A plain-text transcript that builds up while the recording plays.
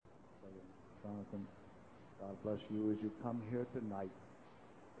Jonathon. God bless you as you come here tonight.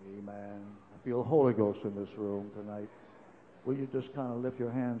 Amen. I feel Holy Ghost in this room tonight. Will you just kind of lift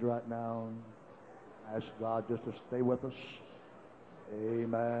your hands right now and ask God just to stay with us?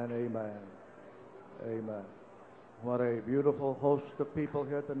 Amen, amen, amen. What a beautiful host of people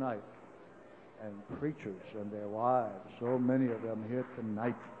here tonight. And preachers and their wives. So many of them here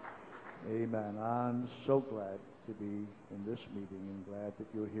tonight. Amen. I'm so glad to be in this meeting and glad that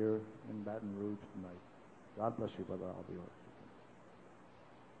you're here in Baton Rouge tonight. God bless you, Brother Alvear.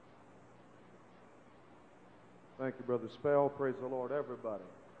 Thank you, Brother Spell. Praise the Lord, everybody.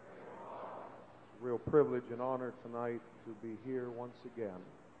 It's a real privilege and honor tonight to be here once again,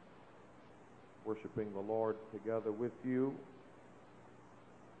 worshiping the Lord together with you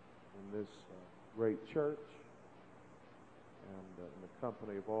in this great church and in the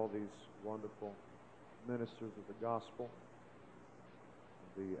company of all these wonderful ministers of the gospel,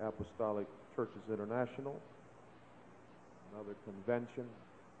 the Apostolic Churches International, another convention,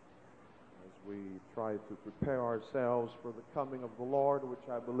 as we try to prepare ourselves for the coming of the Lord, which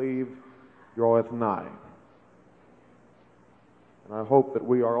I believe draweth nigh. And I hope that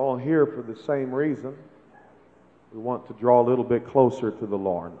we are all here for the same reason. We want to draw a little bit closer to the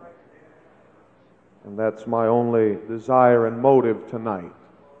Lord. And that's my only desire and motive tonight.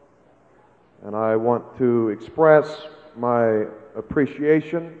 And I want to express my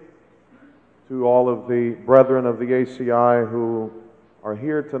appreciation to all of the brethren of the ACI who are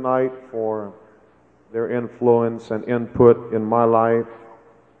here tonight for their influence and input in my life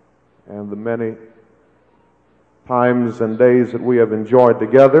and the many times and days that we have enjoyed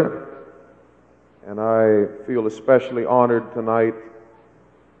together. And I feel especially honored tonight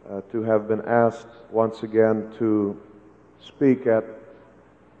to have been asked once again to speak at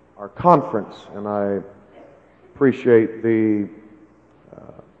our conference, and I appreciate the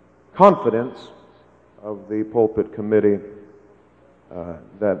confidence of the pulpit committee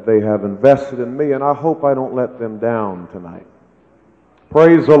that they have invested in me, and I hope I don't let them down tonight.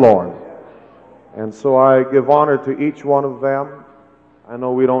 Praise the Lord. And so I give honor to each one of them. I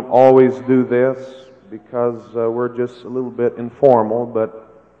know we don't always do this because we're just a little bit informal, but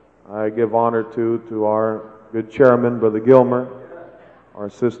I give honor to our good chairman, Brother Gilmer, our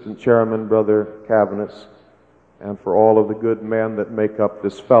assistant chairman, Brother Cavanis, and for all of the good men that make up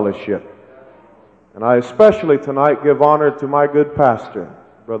this fellowship. And I especially tonight give honor to my good pastor,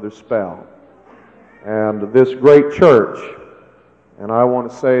 Brother Spell, and this great church. And I want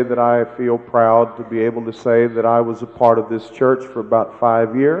to say that I feel proud to be able to say that I was a part of this church for about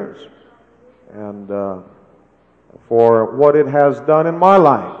 5 years, and for what it has done in my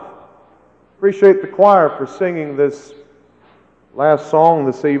life. Appreciate the choir for singing this last song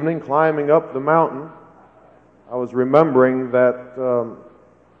this evening, Climbing Up the Mountain. I was remembering that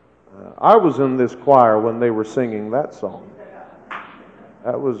I was in this choir when they were singing that song.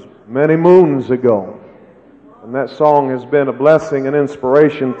 That was many moons ago. And that song has been a blessing and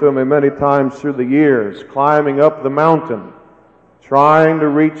inspiration to me many times through the years. Climbing up the mountain, trying to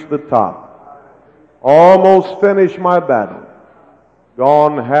reach the top. Almost finished my battle.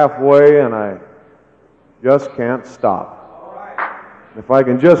 Gone halfway and I just can't stop. If I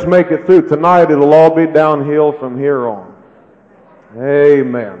can just make it through tonight, it'll all be downhill from here on.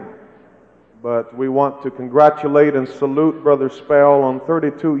 Amen. But we want to congratulate and salute Brother Spell on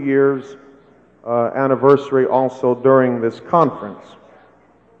 32 years anniversary also during this conference.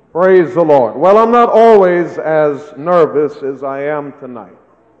 Praise the Lord. Well, I'm not always as nervous as I am tonight.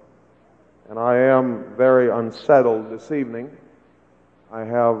 And I am very unsettled this evening. I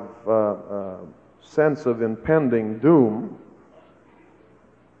have a sense of impending doom.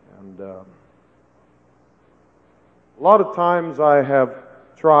 And a lot of times I have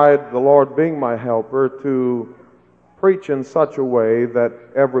tried, the Lord being my helper, to preach in such a way that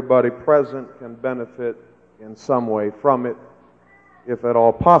everybody present can benefit in some way from it, if at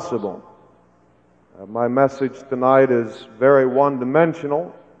all possible. My message tonight is very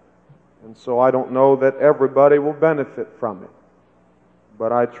one-dimensional, and so I don't know that everybody will benefit from it.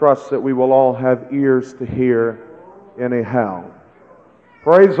 But I trust that we will all have ears to hear anyhow.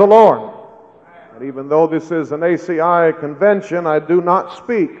 Praise the Lord. And even though this is an ACI convention, I do not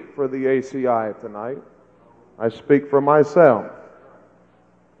speak for the ACI tonight. I speak for myself.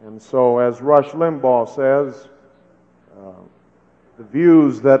 And so, as Rush Limbaugh says, the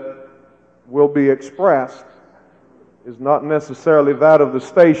views that will be expressed is not necessarily that of the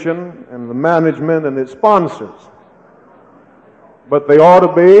station and the management and its sponsors. But they ought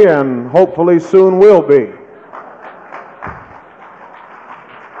to be, and hopefully soon will be.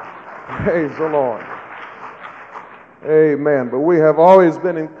 Praise the Lord. Amen. But we have always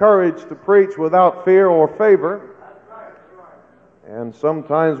been encouraged to preach without fear or favor. And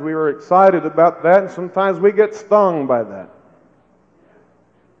sometimes we are excited about that, and sometimes we get stung by that.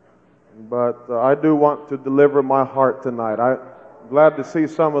 But I do want to deliver my heart tonight. I'm glad to see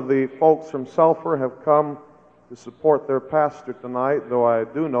some of the folks from Sulphur have come to support their pastor tonight, though I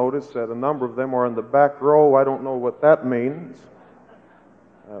do notice that a number of them are in the back row. I don't know what that means.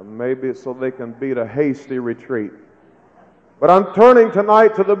 Maybe it's so they can beat a hasty retreat. But I'm turning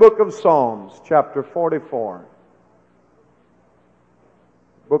tonight to the book of Psalms, chapter 44.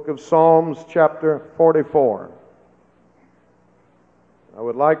 Book of Psalms, chapter 44. I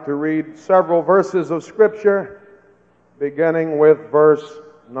would like to read several verses of Scripture, beginning with verse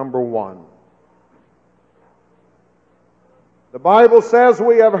number 1. The Bible says,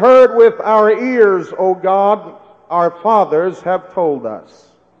 "We have heard with our ears, O God, our fathers have told us,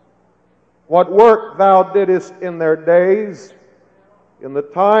 what work thou didst in their days, in the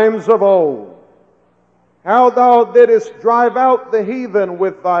times of old, how thou didst drive out the heathen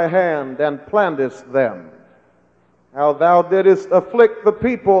with thy hand, and plantest them, how thou didst afflict the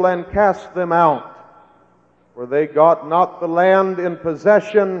people and cast them out, for they got not the land in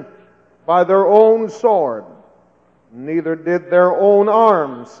possession by their own sword, neither did their own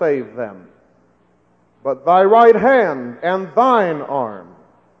arm save them, but thy right hand and thine arm,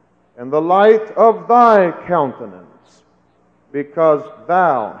 and the light of thy countenance, because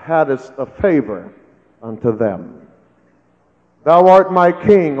thou hadst a favor unto them. Thou art my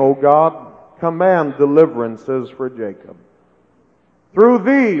king, O God, command deliverances for Jacob. Through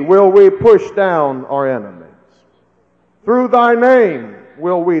thee will we push down our enemies. Through thy name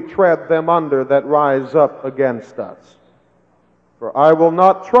will we tread them under that rise up against us. For I will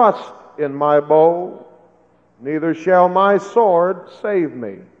not trust in my bow, neither shall my sword save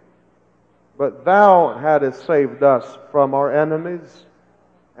me. But thou hadst saved us from our enemies,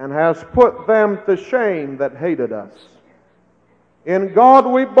 and hast put them to shame that hated us. In God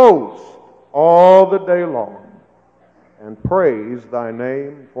we boast all the day long, and praise thy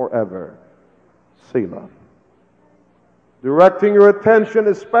name forever. Selah. Directing your attention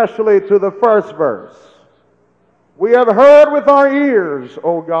especially to the first verse. We have heard with our ears,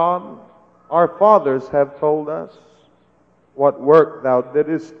 O God, our fathers have told us, what work thou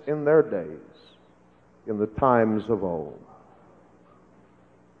didst in their days, in the times of old.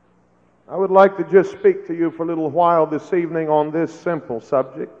 I would like to just speak to you for a little while this evening on this simple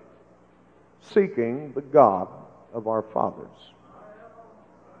subject, seeking the God of our fathers.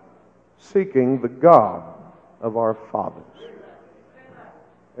 Seeking the God of our fathers.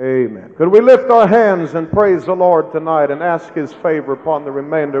 Amen. Could we lift our hands and praise the Lord tonight and ask His favor upon the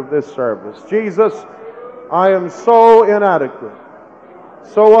remainder of this service? Jesus, I am so inadequate,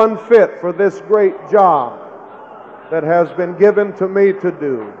 so unfit for this great job that has been given to me to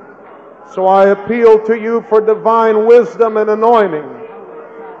do. So I appeal to you for divine wisdom and anointing.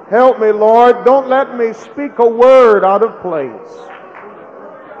 Help me, Lord. Don't let me speak a word out of place.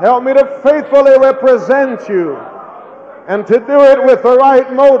 Help me to faithfully represent you and to do it with the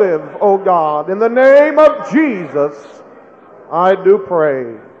right motive, O God. In the name of Jesus, I do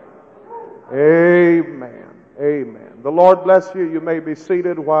pray. Amen. Amen. The Lord bless you. You may be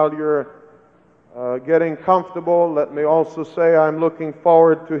seated while you're getting comfortable. Let me also say I'm looking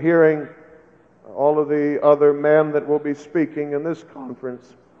forward to hearing all of the other men that will be speaking in this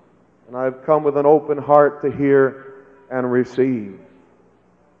conference. And I've come with an open heart to hear and receive.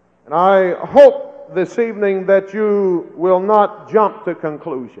 And I hope this evening that you will not jump to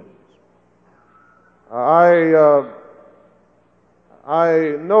conclusions.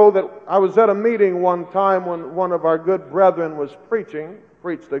 I know that I was at a meeting one time when one of our good brethren was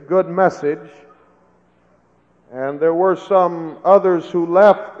preached a good message. And there were some others who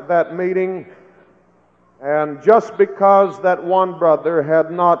left that meeting, and just because that one brother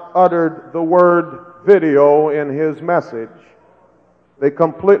had not uttered the word video in his message, they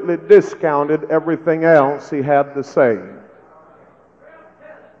completely discounted everything else he had to say.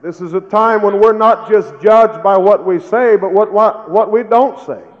 This is a time when we're not just judged by what we say, but what we don't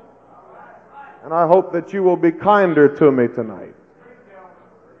say. And I hope that you will be kinder to me tonight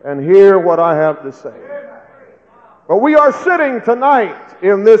and hear what I have to say. But we are sitting tonight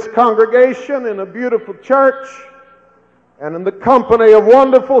in this congregation in a beautiful church and in the company of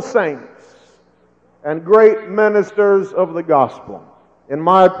wonderful saints and great ministers of the gospel. In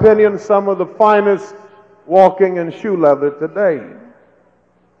my opinion, some of the finest walking in shoe leather today.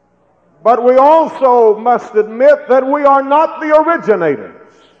 But we also must admit that we are not the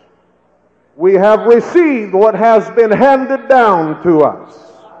originators. We have received what has been handed down to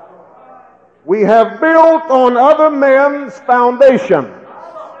us. We have built on other men's foundations,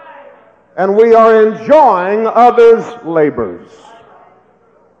 and we are enjoying others' labors.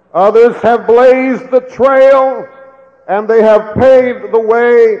 Others have blazed the trail, and they have paved the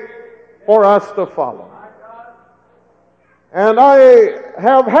way for us to follow. And I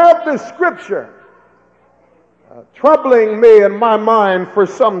have had this scripture troubling me in my mind for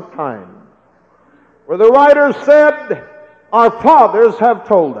some time, where the writer said, our fathers have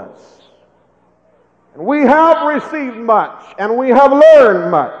told us. And we have received much, and we have learned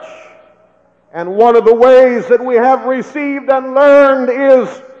much. And one of the ways that we have received and learned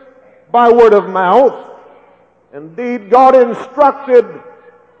is by word of mouth. Indeed, God instructed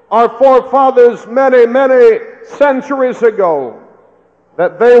our forefathers many, many centuries ago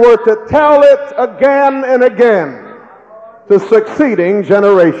that they were to tell it again and again to succeeding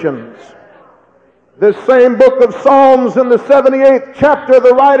generations. This same book of Psalms in the 78th chapter,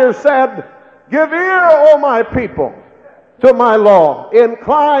 the writer said, give ear, O my people, to my law.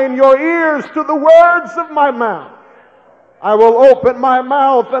 Incline your ears to the words of my mouth. I will open my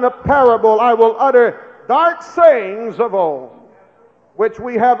mouth in a parable. I will utter dark sayings of old, which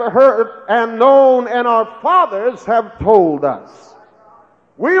we have heard and known, and our fathers have told us.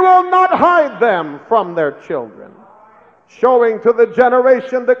 We will not hide them from their children, showing to the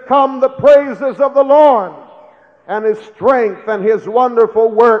generation to come the praises of the Lord and his strength and his wonderful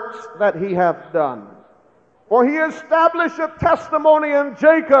works that he hath done. For he established a testimony in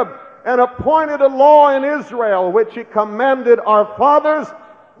Jacob and appointed a law in Israel, which he commanded our fathers,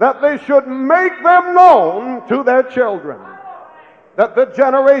 that they should make them known to their children, that the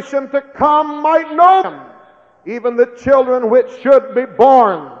generation to come might know them, even the children which should be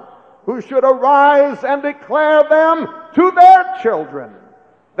born, who should arise and declare them to their children,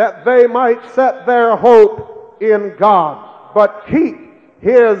 that they might set their hope in God, but keep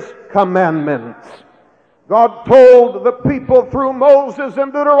his commandments. God told the people through Moses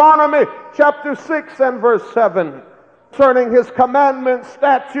in Deuteronomy chapter 6 and verse 7, concerning his commandments,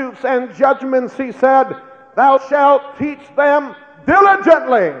 statutes, and judgments, he said, thou shalt teach them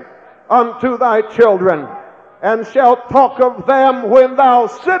diligently unto thy children, and shalt talk of them when thou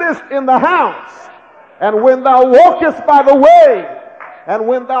sittest in the house, and when thou walkest by the way, and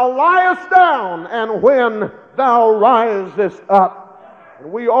when thou liest down, and when thou risest up.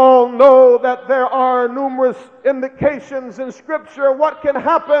 And we all know that there are numerous indications in Scripture what can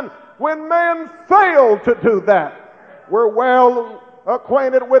happen when men fail to do that. We're well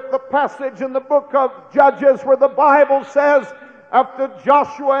acquainted with the passage in the book of Judges where the Bible says, after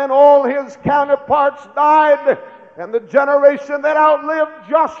Joshua and all his counterparts died, and the generation that outlived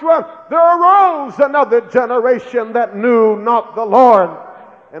Joshua, there arose another generation that knew not the Lord.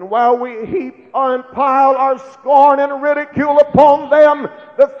 And while we heap and pile our scorn and ridicule upon them,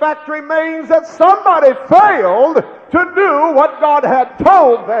 the fact remains that somebody failed to do what God had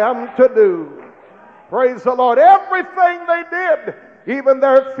told them to do. Praise the Lord. Everything they did, even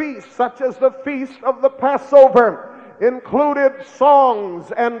their feasts, such as the feast of the Passover, included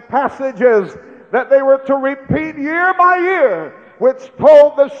songs and passages that they were to repeat year by year, which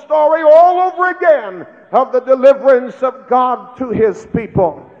told the story all over again of the deliverance of God to his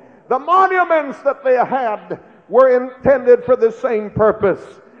people. The monuments that they had were intended for the same purpose.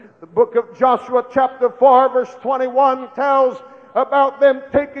 The book of Joshua chapter 4 verse 21 tells about them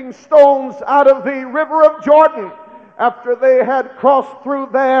taking stones out of the river of Jordan after they had crossed through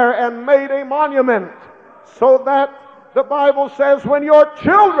there and made a monument, so that the Bible says, when your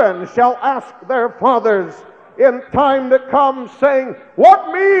children shall ask their fathers in time to come, saying,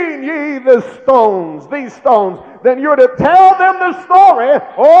 what mean ye these stones? Then you're to tell them the story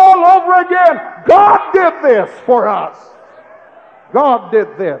all over again. God did this for us. God did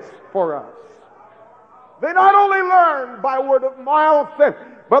this for us. They not only learned by word of mouth,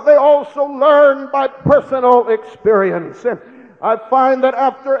 but they also learned by personal experience. I find that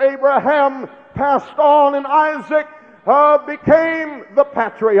after Abraham passed on and Isaac became the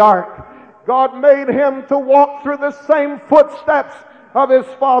patriarch, God made him to walk through the same footsteps of his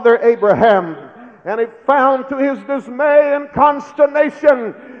father Abraham. And he found to his dismay and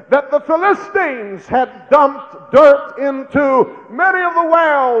consternation that the Philistines had dumped dirt into many of the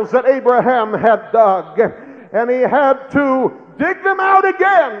wells that Abraham had dug. And he had to dig them out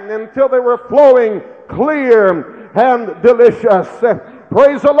again until they were flowing clear and delicious.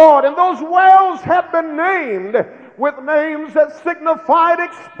 Praise the Lord. And those wells had been named with names that signified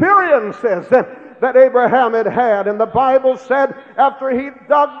experiences that Abraham had had. And the Bible said after he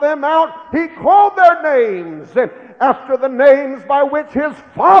dug them out, he called their names after the names by which his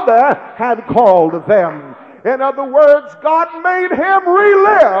father had called them. In other words, God made him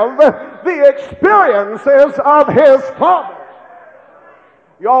relive the experiences of his father.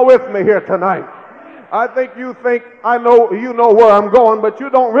 Y'all with me here tonight? I think you think I know you know where I'm going, but you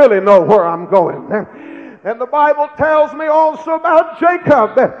don't really know where I'm going. And the Bible tells me also about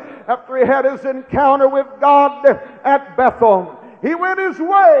Jacob. After he had his encounter with God at Baton, he went his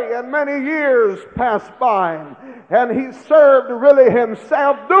way, and many years passed by, and he served really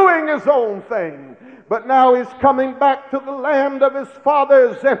himself, doing his own thing. But now he's coming back to the land of his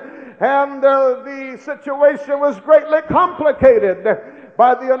fathers, and the situation was greatly complicated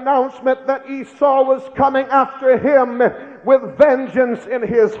by the announcement that Esau was coming after him with vengeance in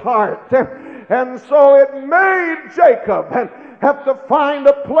his heart. And so it made Jacob have to find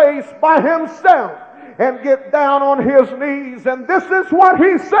a place by himself and get down on his knees. And this is what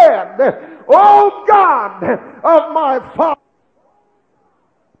he said: "O God of my father,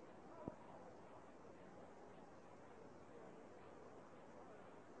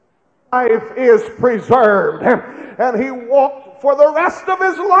 life is preserved." And he walked for the rest of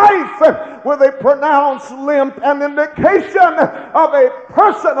his life with a pronounced limp, an indication of a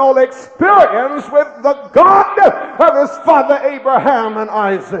personal experience with the God of his father Abraham and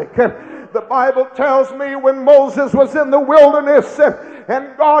Isaac. The Bible tells me when Moses was in the wilderness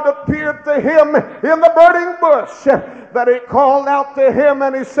and God appeared to him in the burning bush, that he called out to him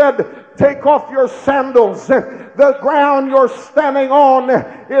and he said, "Take off your sandals. The ground you're standing on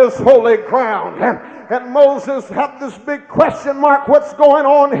is holy ground." And Moses had this big question mark, what's going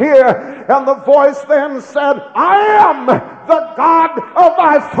on here? And the voice then said, "I am the God of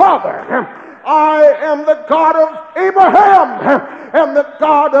thy father. I am the God of Abraham, and the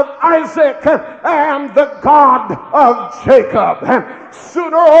God of Isaac, and the God of Jacob."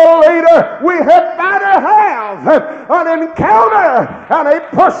 Sooner or later, we had better have an encounter and a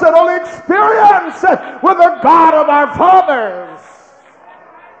personal experience with the God of our fathers.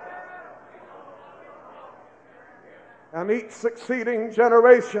 And each succeeding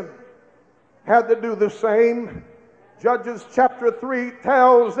generation had to do the same. Judges chapter 3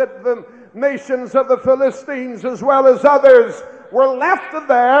 tells that the nations of the Philistines, as well as others, were left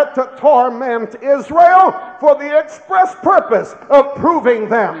there to torment Israel for the express purpose of proving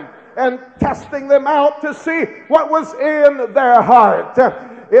them and testing them out to see what was in their heart.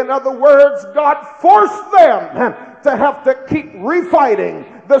 In other words, God forced them to have to keep refighting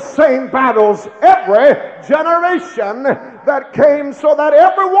the same battles every generation that came, so that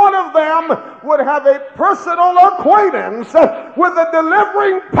every one of them would have a personal acquaintance with the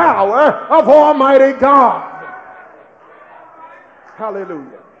delivering power of Almighty God.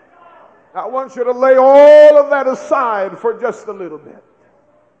 Hallelujah. I want you to lay all of that aside for just a little bit.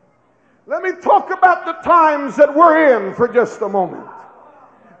 Let me talk about the times that we're in for just a moment.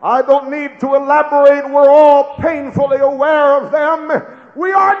 I don't need to elaborate. We're all painfully aware of them.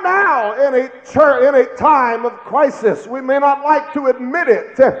 We are now in a time of crisis. We may not like to admit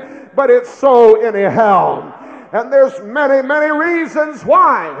it, but it's so anyhow. And there's many, many reasons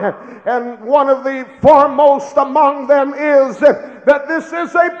why. And one of the foremost among them is that this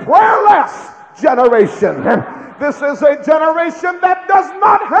is a prayerless generation. This is a generation that does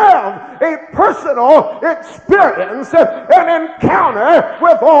not have a personal experience, an encounter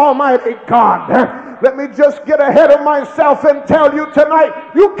with Almighty God. Let me just get ahead of myself and tell you tonight,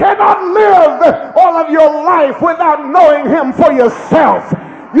 you cannot live all of your life without knowing Him for yourself.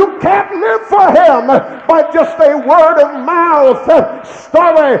 You can't live for Him by just a word of mouth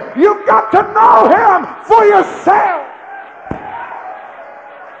story. You've got to know Him for yourself.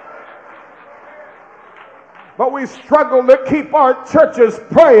 But we struggle to keep our churches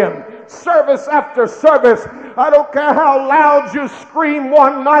praying service after service. I don't care how loud you scream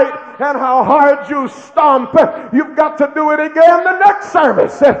one night and how hard you stomp. You've got to do it again the next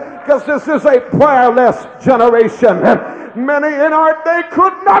service, because this is a prayerless generation. Many in our day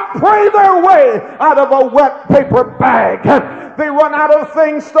could not pray their way out of a wet paper bag. They run out of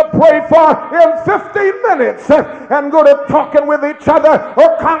things to pray for in 15 minutes and go to talking with each other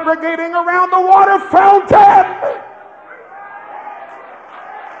or congregating around the water fountain.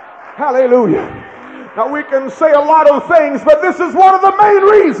 Hallelujah. Now, we can say a lot of things, but this is one of the main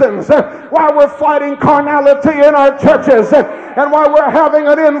reasons why we're fighting carnality in our churches and why we're having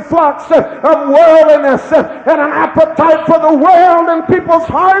an influx of worldliness and an appetite for the world in people's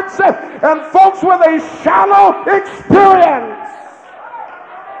hearts and folks with a shallow experience.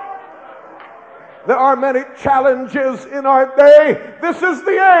 There are many challenges in our day. This is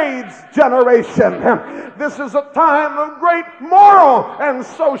the AIDS generation. This is a time of great moral and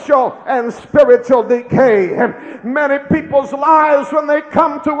social and spiritual decay. Many people's lives, when they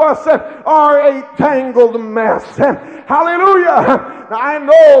come to us, are a tangled mess. Hallelujah. Now, I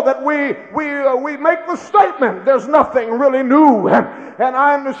know that we make the statement, there's nothing really new. And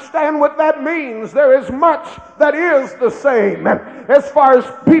I understand what that means. There is much that is the same as far as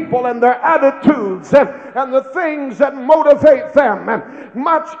people and their attitudes and the things that motivate them.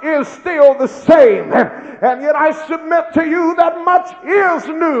 Much is still the same. And yet I submit to you that much is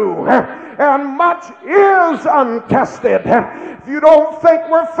new and much is untested. If you don't think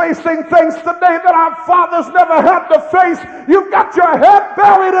we're facing things today that our fathers never had to face, you've got your head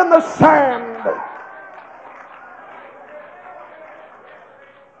buried in the sand.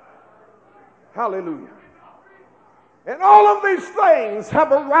 Hallelujah. And all of these things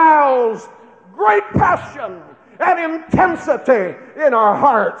have aroused great passion and intensity in our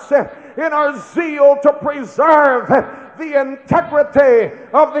hearts, in our zeal to preserve the integrity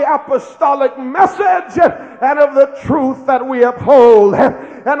of the apostolic message and of the truth that we uphold,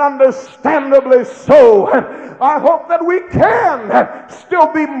 and understandably so. I hope that we can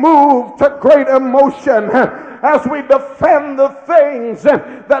still be moved to great emotion as we defend the things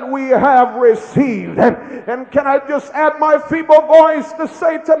that we have received. And can I just add my feeble voice to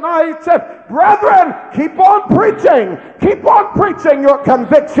say tonight, brethren, keep on preaching your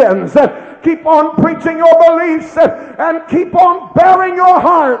convictions, keep on preaching your beliefs, and keep on bearing your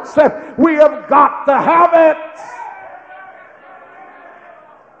hearts. We have got to have it.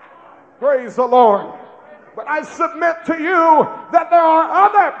 Praise the Lord. But I submit to you that there are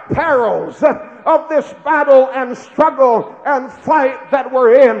other perils of this battle and struggle and fight that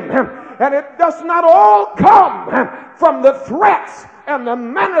we're in. And it does not all come from the threats and the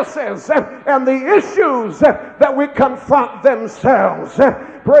menaces and the issues that we confront themselves.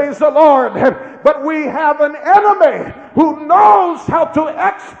 Praise the Lord. But we have an enemy who knows how to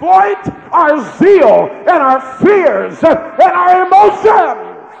exploit our zeal and our fears and our emotions.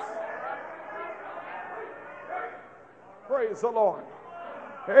 Praise the Lord.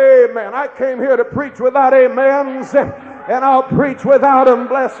 Amen. I came here to preach without amens, and I'll preach without them,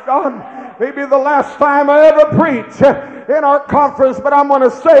 bless God. Maybe the last time I ever preach in our conference, but I'm going to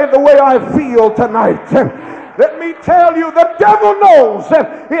say the way I feel tonight. Let me tell you, the devil knows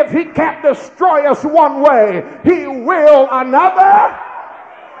if he can't destroy us one way, he will another.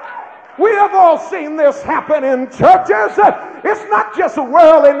 We have all seen this happen in churches. It's not just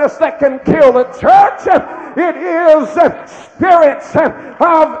worldliness that can kill the church. It is spirits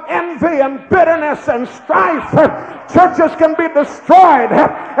of envy and bitterness and strife. Churches can be destroyed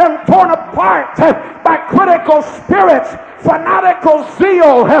and torn apart by critical spirits, fanatical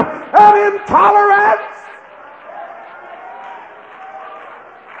zeal, and intolerance.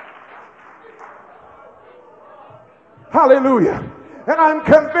 Hallelujah. And I'm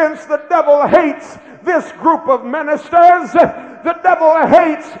convinced the devil hates this group of ministers. The devil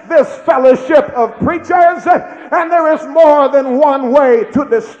hates this fellowship of preachers. And there is more than one way to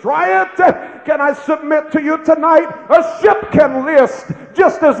destroy it. Can I submit to you tonight? A ship can list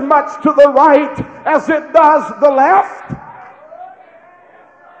just as much to the right as it does the left.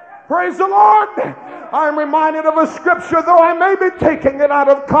 Praise the Lord. I'm reminded of a scripture, though I may be taking it out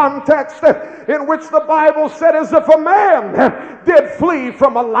of context, in which the Bible said, as if a man did flee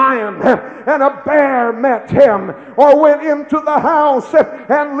from a lion and a bear met him, or went into the house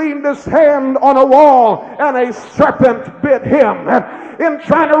and leaned his hand on a wall and a serpent bit him. In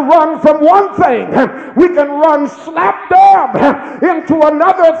trying to run from one thing, we can run slap dab into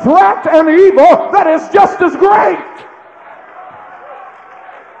another threat and evil that is just as great.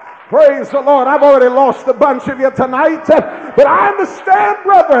 Praise the Lord. I've already lost a bunch of you tonight, but I understand,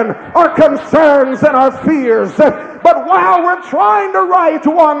 brethren, our concerns and our fears. But while we're trying to right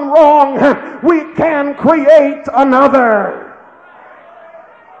one wrong, we can create another.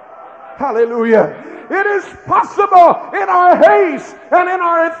 Hallelujah. It is possible in our haste and in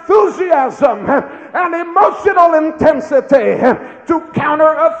our enthusiasm and emotional intensity to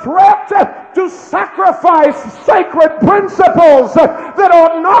counter a threat, to sacrifice sacred principles that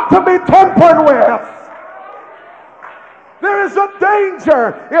ought not to be tampered with. There is a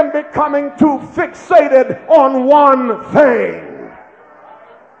danger in becoming too fixated on one thing.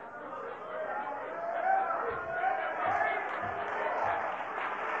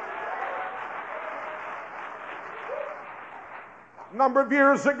 A number of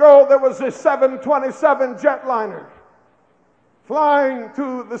years ago, there was a 727 jetliner flying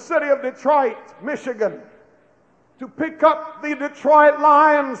to the city of Detroit, Michigan, to pick up the Detroit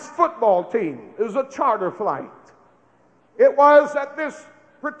Lions football team. It was a charter flight. It was at this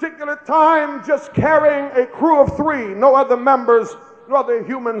particular time just carrying a crew of 3, no other members, no other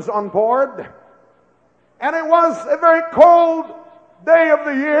humans on board. And it was a very cold day of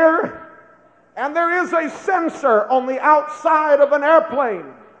the year. And there is a sensor on the outside of an airplane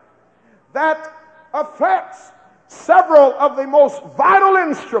that affects several of the most vital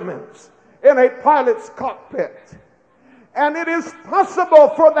instruments in a pilot's cockpit. And it is possible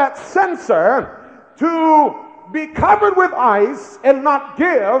for that sensor to be covered with ice and not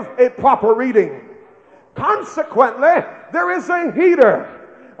give a proper reading. Consequently, there is a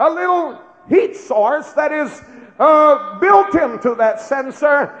heater, a little heat source that is built into that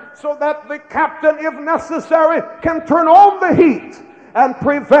sensor so that the captain, if necessary, can turn on the heat and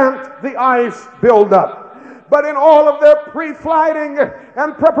prevent the ice buildup. But in all of their pre-flighting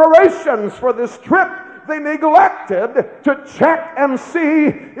and preparations for this trip, they neglected to check and see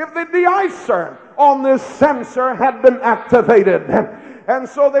if the de-icer on this sensor had been activated. And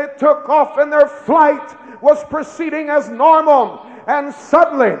so they took off and their flight was proceeding as normal. And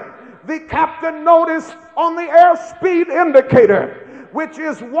suddenly, the captain noticed on the airspeed indicator, which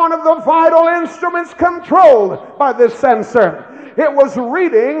is one of the vital instruments controlled by this sensor, it was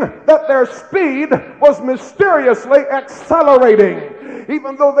reading that their speed was mysteriously accelerating.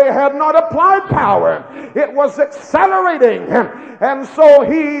 Even though they had not applied power, it was accelerating. And so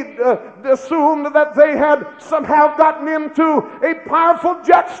he assumed that they had somehow gotten into a powerful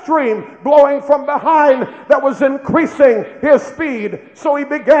jet stream blowing from behind that was increasing his speed. So he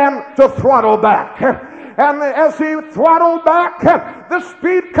began to throttle back. And as he throttled back, the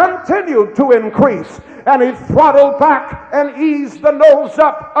speed continued to increase. And he throttled back and eased the nose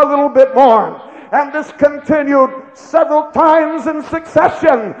up a little bit more. And this continued several times in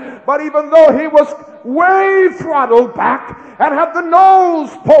succession. But even though he was way throttled back and had the nose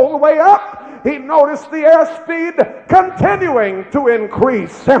pulled way up, he noticed the airspeed continuing to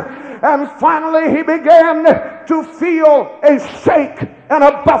increase. And finally he began to feel a shake and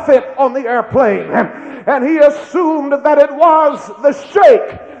a buffet on the airplane. And he assumed that it was the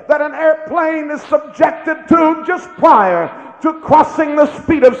shake that an airplane is subjected to just prior to crossing the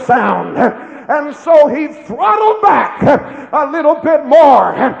speed of sound. And so he throttled back a little bit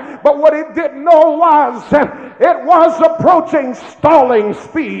more. But what he didn't know was it was approaching stalling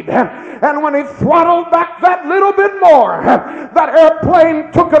speed. And when he throttled back that little bit more, that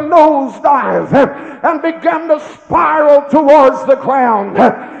airplane took a nosedive and began to spiral towards the ground.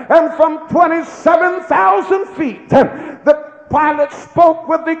 And from 27,000 feet, the pilot spoke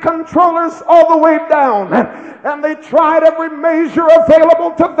with the controllers all the way down, and they tried every measure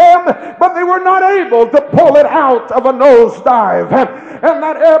available to them, but they were not able to pull it out of a nosedive. And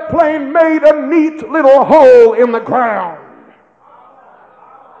that airplane made a neat little hole in the ground.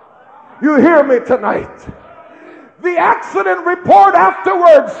 You hear me tonight? The accident report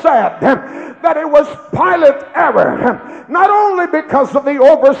afterwards said that it was pilot error, not only because of the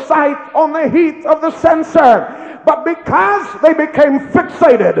oversight on the heat of the sensor, but because they became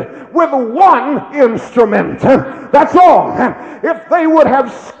fixated with one instrument. That's all. If they would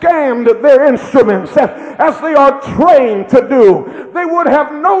have scanned their instruments as they are trained to do, they would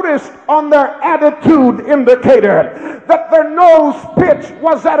have noticed on their attitude indicator that their nose pitch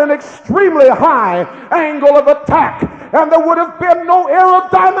was at an extremely high angle of attack, and there would have been no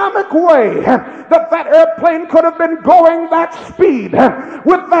aerodynamic way that airplane could have been going that speed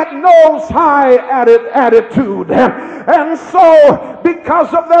with that nose high attitude. And so,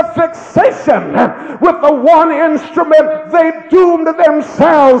 because of their fixation with the one instrument, they doomed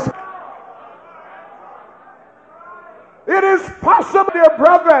themselves. It is possible, dear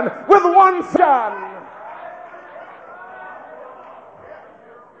brethren, with one son.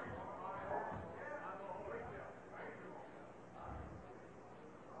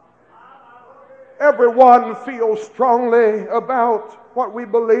 Everyone feels strongly about what we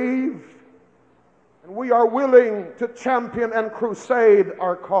believe, and we are willing to champion and crusade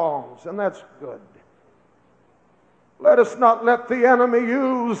our cause, and that's good. Let us not let the enemy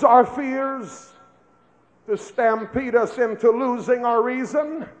use our fears to stampede us into losing our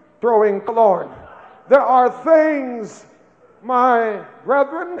reason, throwing the Lord. There are things, my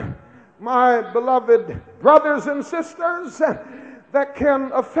brethren, my beloved brothers and sisters, that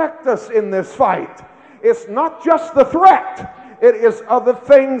can affect us in this fight. It's not just the threat, it is other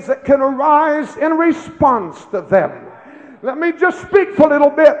things that can arise in response to them. Let me just speak for a little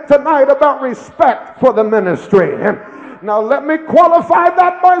bit tonight about respect for the ministry. Now let me qualify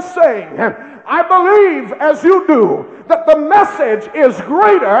that by saying, I believe, as you do, that the message is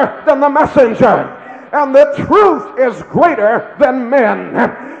greater than the messenger, and the truth is greater than men.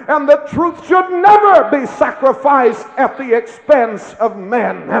 And the truth should never be sacrificed at the expense of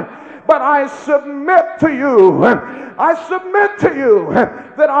men. But I submit to you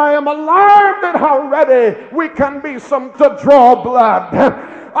that I am alarmed at how ready we can be to draw blood.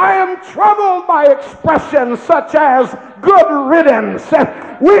 I am troubled by expressions such as good riddance.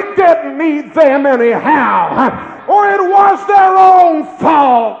 We didn't need them anyhow. Or it was their own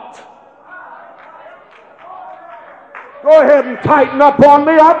fault. Go ahead and tighten up on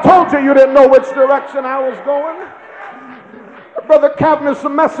me. I told you didn't know which direction I was going. Brother Cavness, the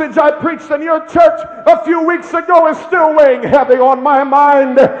message I preached in your church a few weeks ago is still weighing heavy on my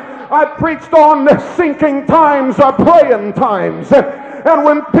mind. I preached on sinking times or praying times. And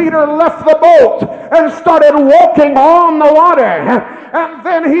when Peter left the boat and started walking on the water, and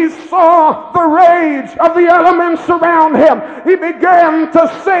then he saw the rage of the elements around him, he began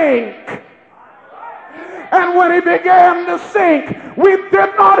to sink. And when he began to sink, we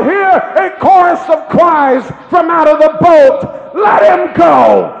did not hear a chorus of cries from out of the boat. Let him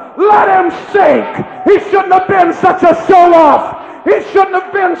go. Let him sink. He shouldn't have been such a show-off. He shouldn't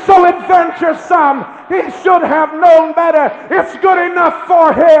have been so adventuresome. He should have known better. It's good enough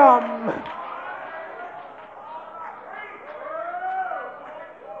for him.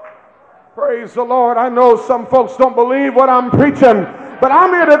 Praise the Lord. I know some folks don't believe what I'm preaching, but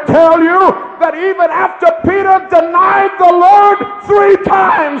I'm here to tell you that even after Peter denied the Lord 3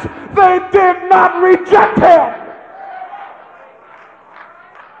 times, they did not reject him.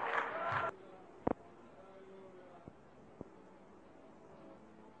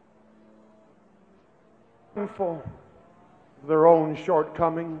 For their own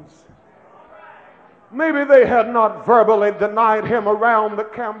shortcomings. Maybe they had not verbally denied him around the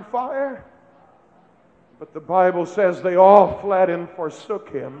campfire, but the Bible says they all fled and forsook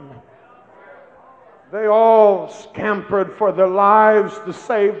him. They all scampered for their lives to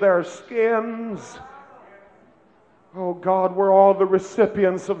save their skins. Oh God, we're all the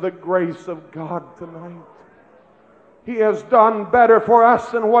recipients of the grace of God tonight. He has done better for us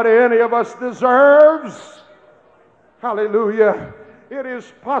than what any of us deserves. Hallelujah. It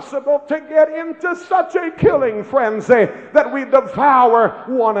is possible to get into such a killing frenzy that we devour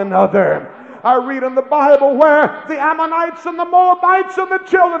one another. I read in the Bible where the Ammonites and the Moabites and the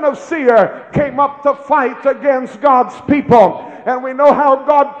children of Seir came up to fight against God's people. And we know how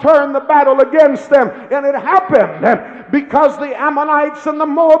God turned the battle against them. And it happened because the Ammonites and the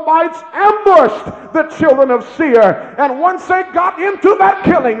Moabites ambushed the children of Seir. And once they got into that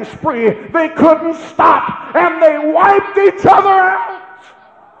killing spree, they couldn't stop. And they wiped each other out.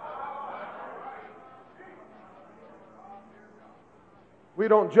 We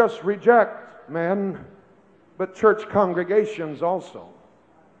don't just reject men, but church congregations also.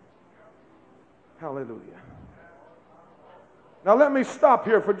 Hallelujah. Now let me stop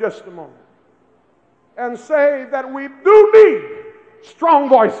here for just a moment and say that we do need strong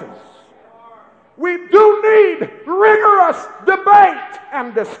voices. We do need rigorous debate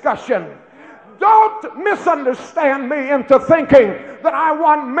and discussion. Don't misunderstand me into thinking that I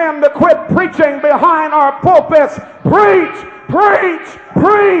want men to quit preaching behind our pulpits. Preach, preach,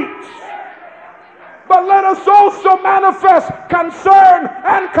 preach. But let us also manifest concern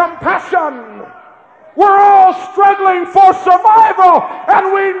and compassion. We're all struggling for survival,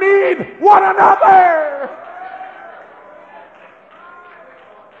 and we need one another.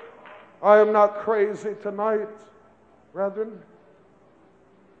 I am not crazy tonight, brethren.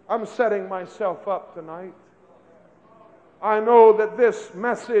 I'm setting myself up tonight. I know that this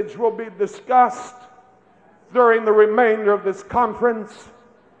message will be discussed during the remainder of this conference.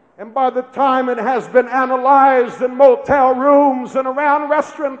 And by the time it has been analyzed in motel rooms and around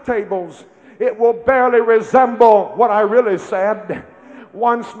restaurant tables, it will barely resemble what I really said.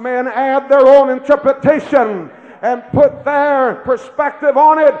 Once men add their own interpretation and put their perspective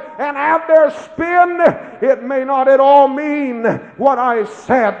on it and add their spin, it may not at all mean what I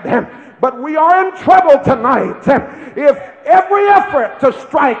said. But we are in trouble tonight if every effort to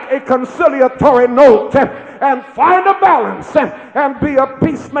strike a conciliatory note and find a balance and be a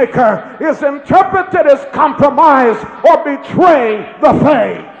peacemaker is interpreted as compromise or betraying the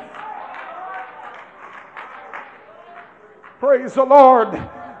faith. Praise the Lord.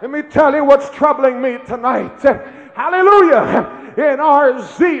 Let me tell you what's troubling me tonight. Hallelujah. In our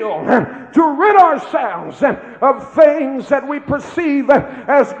zeal to rid ourselves of things that we perceive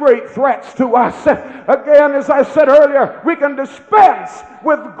as great threats to us. Again, as I said earlier, we can dispense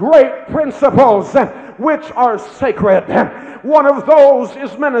with great principles which are sacred. One of those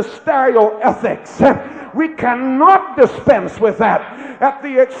is ministerial ethics. We cannot dispense with that at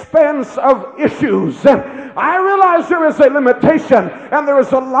the expense of issues. I realize there is a limitation and there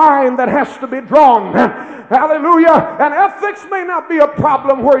is a line that has to be drawn. Hallelujah. And ethics may not be a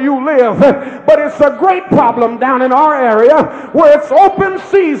problem where you live, but it's a great problem down in our area where it's open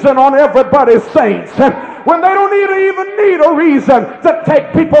season on everybody's saints. when they don't even need a reason to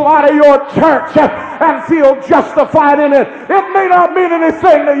take people out of your church and feel justified in it. It may not mean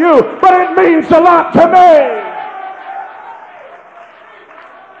anything to you, but it means a lot to me.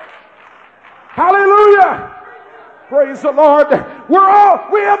 Hallelujah. Praise the Lord.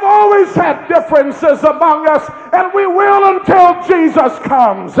 We have always had differences among us, and we will until Jesus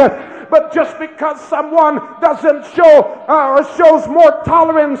comes. But just because someone doesn't show or shows more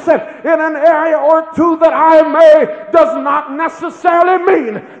tolerance in an area or two that I may, does not necessarily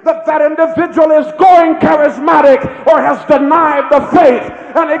mean that that individual is going charismatic or has denied the faith,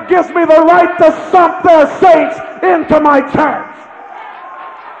 and it gives me the right to sump their saints into my church.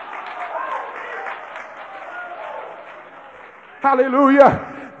 Hallelujah.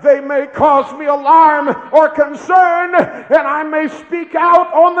 They may cause me alarm or concern, and I may speak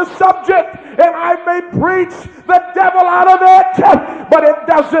out on the subject, and I may preach the devil out of it, but it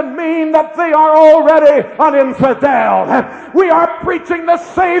doesn't mean that they are already an infidel. We are preaching to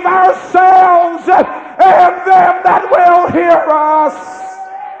save ourselves and them that will hear us.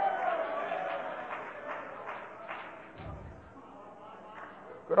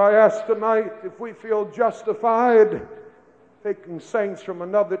 Could I ask tonight if we feel justified taking saints from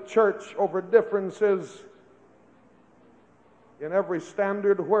another church over differences in every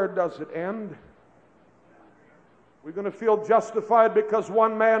standard? Where does it end? We're going to feel justified because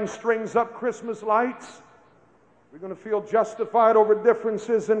one man strings up Christmas lights. We're going to feel justified over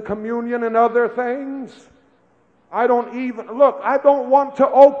differences in communion and other things. I don't want to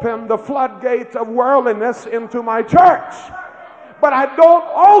open the floodgate of worldliness into my church. But I don't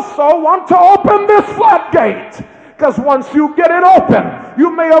also want to open this floodgate. Because once you get it open,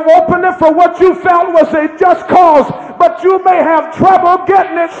 you may have opened it for what you felt was a just cause, but you may have trouble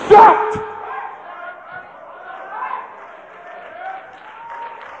getting it shut.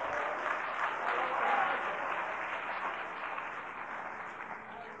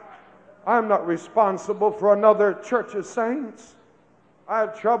 I'm not responsible for another church's saints. I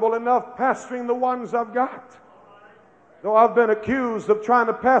have trouble enough pastoring the ones I've got. Though I've been accused of trying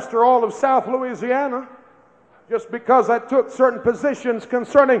to pastor all of South Louisiana, just because I took certain positions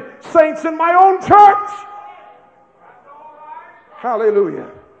concerning saints in my own church.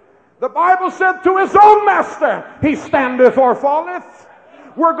 Hallelujah. The Bible said to his own master, he standeth or falleth.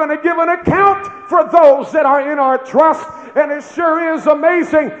 We're going to give an account for those that are in our trust, and it sure is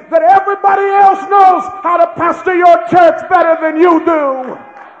amazing that everybody else knows how to pastor your church better than you do.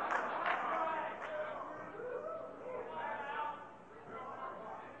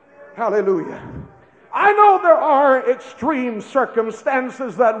 Hallelujah. I know there are extreme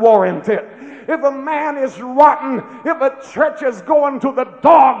circumstances that warrant it. If a man is rotten, if a church is going to the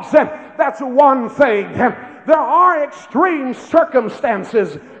dogs, that's one thing. There are extreme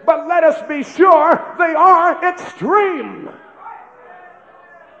circumstances, but let us be sure they are extreme.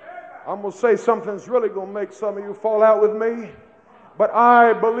 I'm going to say something that's really going to make some of you fall out with me, but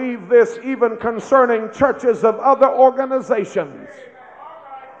I believe this even concerning churches of other organizations.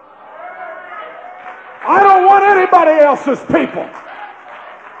 I don't want anybody else's people.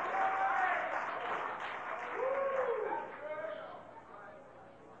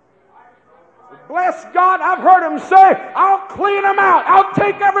 Bless God, I've heard him say, I'll clean them out. I'll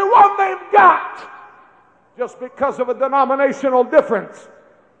take every one they've got. Just because of a denominational difference.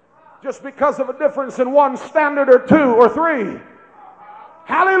 Just because of a difference in one standard or two or three.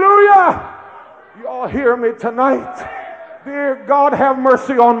 Hallelujah. You all hear me tonight? Dear God, have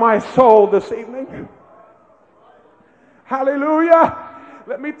mercy on my soul this evening. Hallelujah.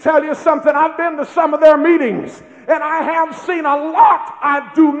 Let me tell you something. I've been to some of their meetings, and I have seen a lot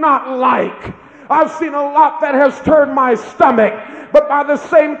I do not like. I've seen a lot that has turned my stomach. But by the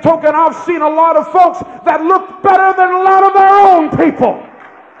same token, I've seen a lot of folks that look better than a lot of their own people.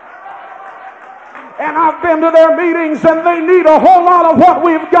 And I've been to their meetings, and they need a whole lot of what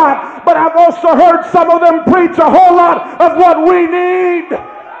we've got. But I've also heard some of them preach a whole lot of what we need.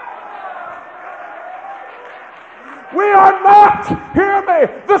 We are not, hear me,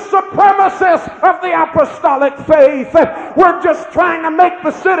 the supremacists of the apostolic faith. We're just trying to make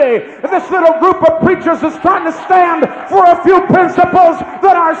the city. This little group of preachers is trying to stand for a few principles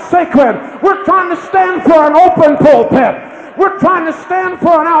that are sacred. We're trying to stand for an open pulpit. We're trying to stand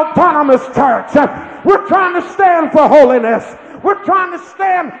for an autonomous church. We're trying to stand for holiness. We're trying to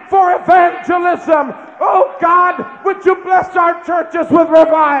stand for evangelism. Oh God, would you bless our churches with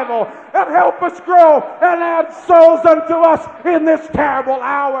revival and help us grow and add souls unto us in this terrible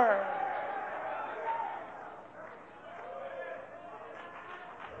hour.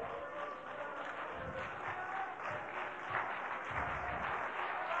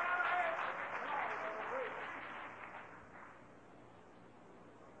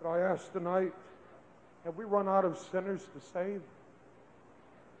 I ask tonight, have we run out of sinners to save?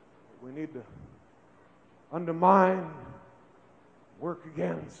 We need to undermine, work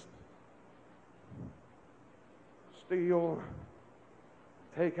against, steal,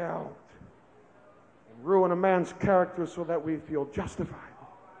 take out, and ruin a man's character so that we feel justified.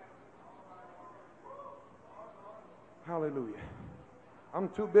 Hallelujah. I'm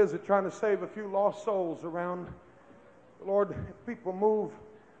too busy trying to save a few lost souls around. Lord, if people move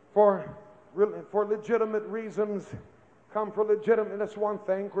for legitimate reasons, come for legitimate, that's one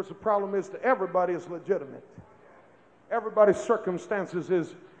thing. Of course, the problem is that everybody is legitimate. Everybody's circumstances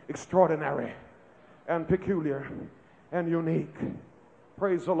is extraordinary and peculiar and unique.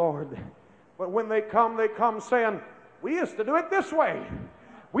 Praise the Lord. But when they come saying, we used to do it this way.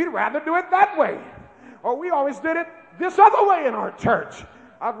 We'd rather do it that way. Or we always did it this other way in our church.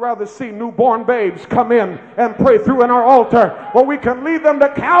 I'd rather see newborn babes come in and pray through in our altar where we can lead them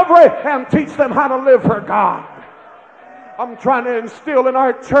to Calvary and teach them how to live for God. I'm trying to instill in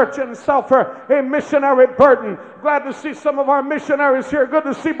our church and Sulphur a missionary burden. Glad to see some of our missionaries here. Good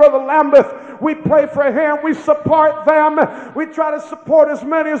to see Brother Lambeth. We pray for him. We support them. We try to support as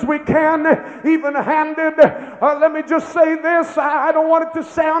many as we can, even-handed. Let me just say this. I don't want it to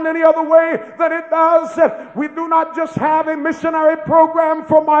sound any other way than it does. We do not just have a missionary program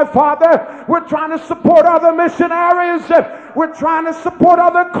for my father. We're trying to support other missionaries. We're trying to support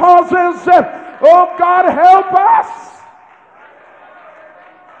other causes. Oh, God, help us.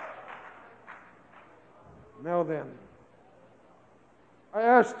 Now then, I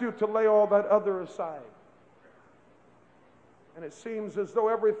asked you to lay all that other aside. And it seems as though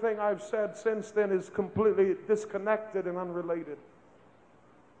everything I've said since then is completely disconnected and unrelated.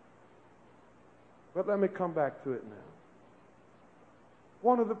 But let me come back to it now.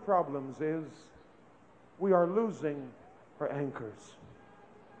 One of the problems is we are losing our anchors.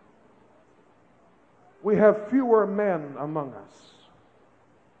 We have fewer men among us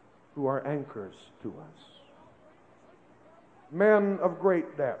who are anchors to us. Men of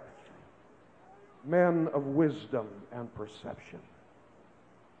great depth, men of wisdom and perception.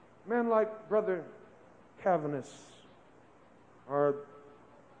 Men like Brother Cavaness, our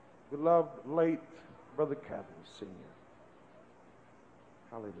beloved late Brother Cavaness Sr.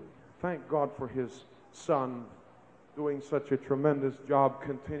 Hallelujah. Thank God for his son doing such a tremendous job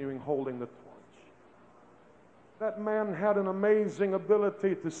continuing holding the torch. That man had an amazing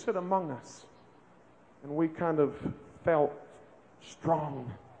ability to sit among us, and we kind of felt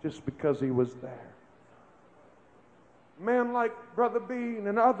strong just because he was there. Men like Brother Bean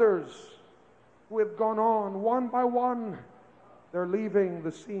and others who have gone on one by one, they're leaving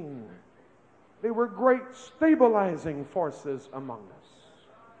the scene. They were great stabilizing forces among us.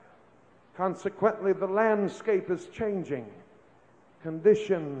 Consequently, the landscape is changing.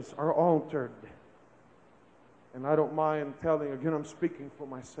 Conditions are altered. And I don't mind telling, again, I'm speaking for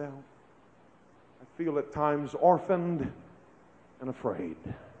myself. I feel at times orphaned and afraid.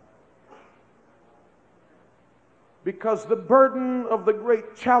 Because the burden of the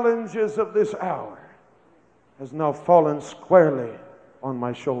great challenges of this hour has now fallen squarely on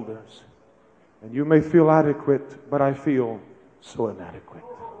my shoulders. And you may feel adequate, but I feel so inadequate.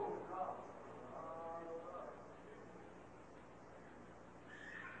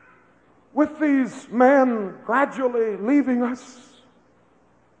 With these men gradually leaving us,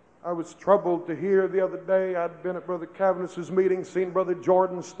 I was troubled to hear the other day, I'd been at Brother Cavaness's meeting, seen Brother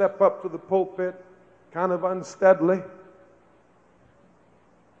Jordan step up to the pulpit, kind of unsteadily.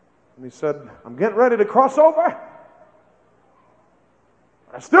 And he said, I'm getting ready to cross over.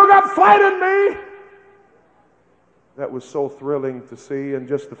 I still got fight in me. That was so thrilling to see. And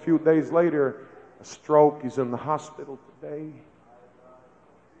just a few days later, a stroke. He's in the hospital today.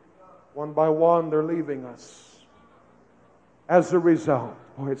 One by one, they're leaving us. As a result,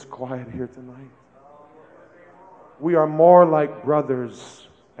 boy, it's quiet here tonight. We are more like brothers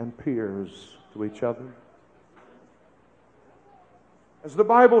and peers to each other. As the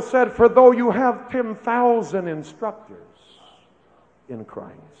Bible said, for though you have 10,000 instructors in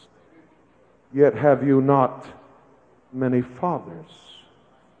Christ, yet have you not many fathers.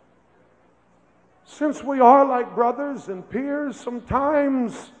 Since we are like brothers and peers,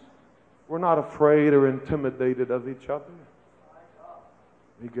 sometimes we're not afraid or intimidated of each other.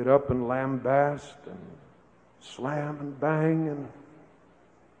 We get up and lambast and slam and bang, and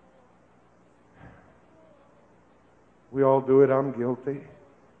we all do it. I'm guilty.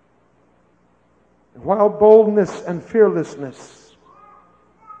 And while boldness and fearlessness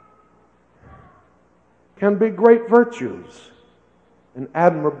can be great virtues and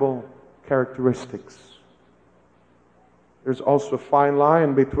admirable characteristics, There's also a fine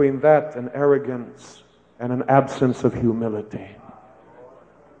line between that and arrogance and an absence of humility.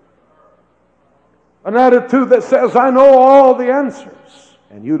 An attitude that says, I know all the answers,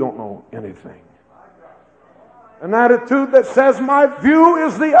 and you don't know anything. An attitude that says, my view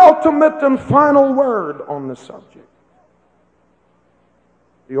is the ultimate and final word on the subject.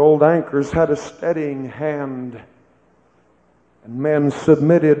 The old anchors had a steadying hand, and men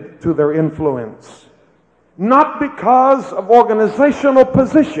submitted to their influence, not because of organizational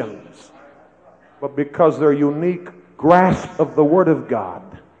positions, but because their unique grasp of the Word of God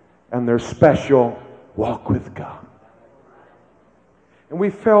and their special walk with God. And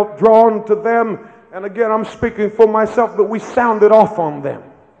we felt drawn to them. And again, I'm speaking for myself, but we sounded off on them.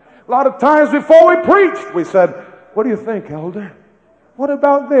 A lot of times before we preached, we said, what do you think, elder? What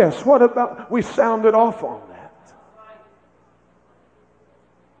about this? What about... We sounded off on that.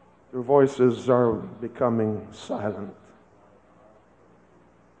 Their voices are becoming silent.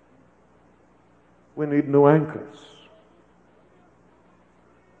 We need new anchors.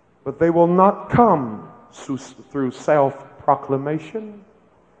 But they will not come through self-proclamation.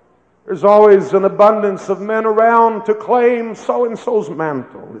 There's always an abundance of men around to claim so-and-so's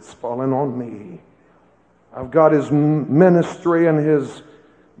mantle. It's fallen on me. I've got his ministry and his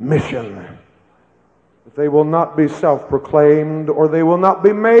mission. But they will not be self-proclaimed, or they will not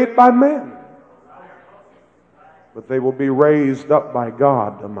be made by men. But they will be raised up by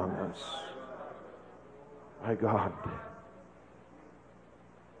God among us. By God.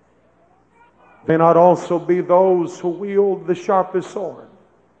 May not also be those who wield the sharpest sword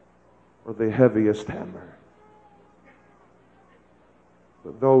or the heaviest hammer,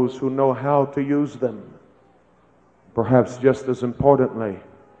 but those who know how to use them, perhaps just as importantly,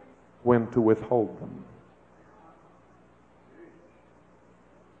 when to withhold them.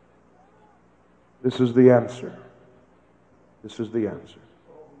 This is the answer. This is the answer.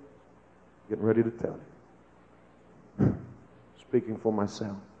 Getting ready to tell you. Speaking for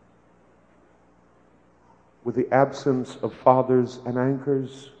myself. With the absence of fathers and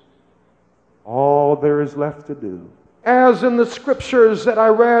anchors, all there is left to do, as in the scriptures that I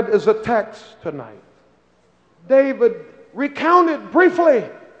read as a text tonight, David recounted briefly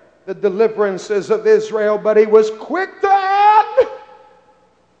the deliverances of Israel, but he was quick to add,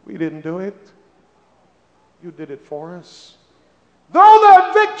 we didn't do it. You did it for us. Though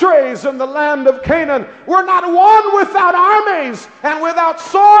their victories in the land of Canaan were not won without armies and without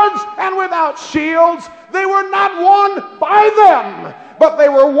swords and without shields, they were not won by them, but they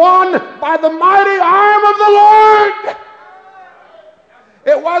were won by the mighty arm of the Lord.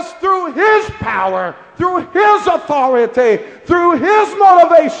 It was through His power, through His authority, through His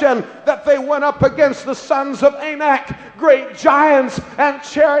motivation that they went up against the sons of Anak, great giants and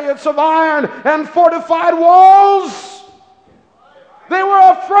chariots of iron and fortified walls. They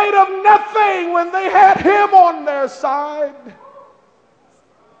were afraid of nothing when they had Him on their side.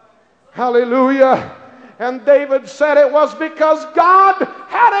 Hallelujah. And David said it was because God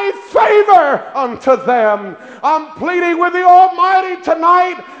had a favor unto them. I'm pleading with the Almighty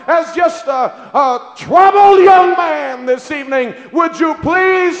tonight as just a troubled young man this evening. Would you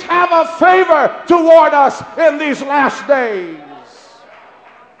please have a favor toward us in these last days?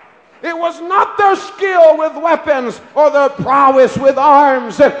 It was not their skill with weapons or their prowess with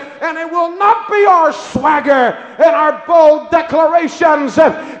arms. And it will not be our swagger and our bold declarations.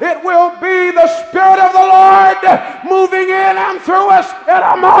 It will be the Spirit of the Lord moving in and through us and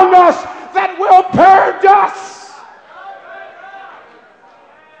among us that will purge us.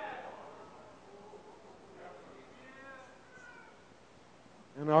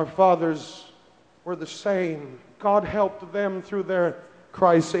 And our fathers were the same. God helped them through their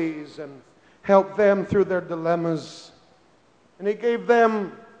crises and helped them through their dilemmas. And He gave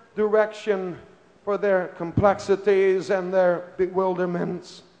them direction for their complexities and their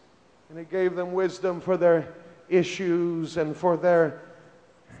bewilderments. And He gave them wisdom for their issues and for their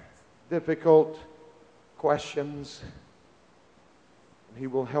difficult questions. And He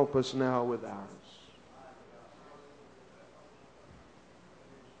will help us now with ours.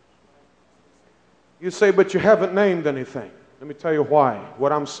 You say, but you haven't named anything. Let me tell you why.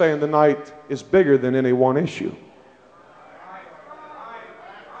 What I'm saying tonight is bigger than any one issue.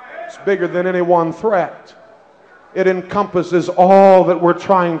 It's bigger than any one threat. It encompasses all that we're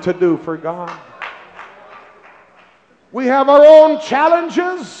trying to do for God. We have our own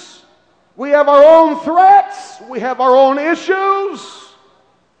challenges. We have our own threats. We have our own issues.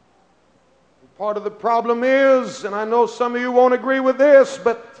 Part of the problem is, and I know some of you won't agree with this,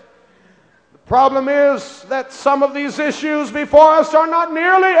 but the problem is that some of these issues before us are not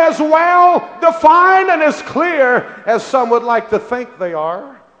nearly as well defined and as clear as some would like to think they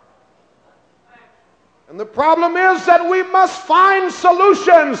are. And the problem is that we must find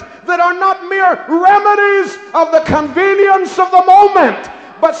solutions that are not mere remedies of the convenience of the moment,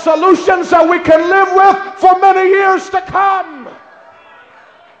 but solutions that we can live with for many years to come.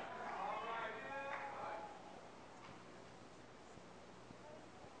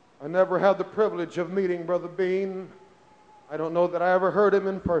 I never had the privilege of meeting Brother Bean. I don't know that I ever heard him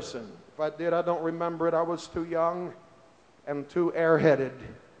in person. If I did, I don't remember it. I was too young and too airheaded.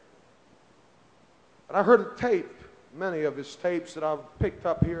 But I heard a tape, many of his tapes that I've picked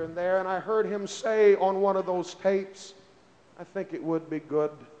up here and there, and I heard him say on one of those tapes, I think it would be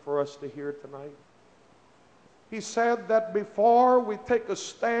good for us to hear tonight. He said that before we take a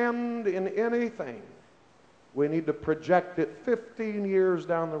stand in anything, we need to project it 15 years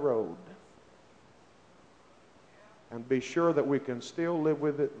down the road and be sure that we can still live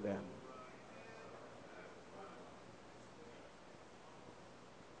with it then.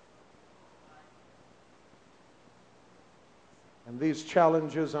 And these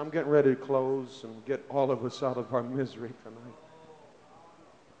challenges, I'm getting ready to close and get all of us out of our misery tonight.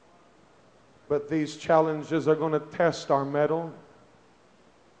 But these challenges are going to test our mettle.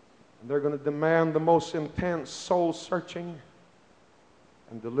 And they're going to demand the most intense soul searching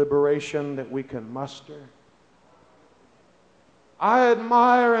and deliberation that we can muster. I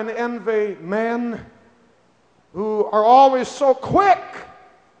admire and envy men who are always so quick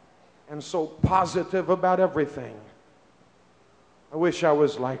and so positive about everything. I wish I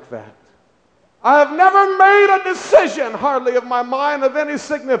was like that. I have never made a decision, hardly of my mind, of any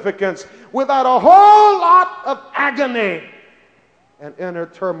significance, without a whole lot of agony and inner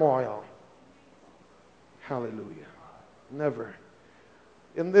turmoil. Hallelujah. Never.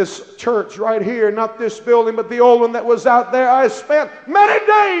 In this church right here, not this building, but the old one that was out there, I spent many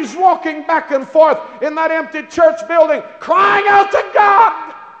days walking back and forth in that empty church building, crying out to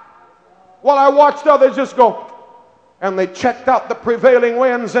God, while I watched others just go, and they checked out the prevailing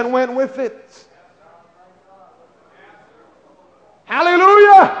winds and went with it.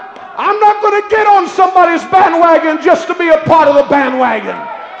 Hallelujah. I'm not going to get on somebody's bandwagon just to be a part of the bandwagon.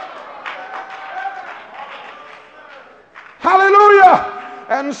 Hallelujah.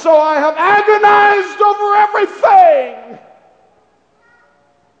 And so I have agonized over everything.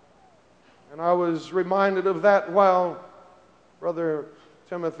 And I was reminded of that while Brother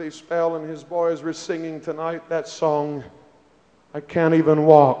Timothy Spell and his boys were singing tonight that song, I can't even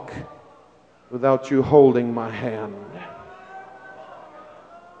walk without you holding my hand.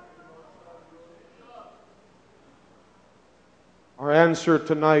 Our answer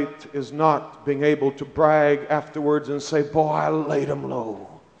tonight is not being able to brag afterwards and say, boy, I laid him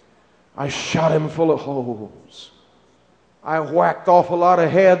low. I shot him full of holes. I whacked off a lot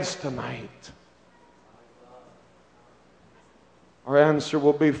of heads tonight. Our answer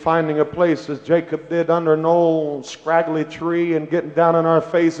will be finding a place, as Jacob did, under an old scraggly tree and getting down on our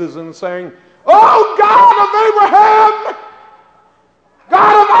faces and saying, oh, God of Abraham,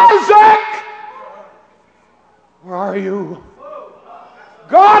 God of Isaac, where are you?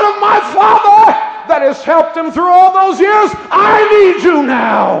 God of my father that has helped him through all those years, I need you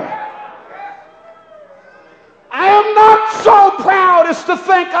now. I am not so proud as to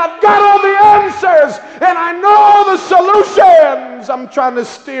think I've got all the answers and I know the solutions. I'm trying to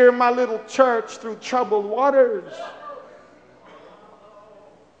steer my little church through troubled waters.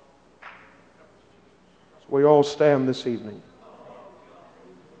 So we all stand this evening.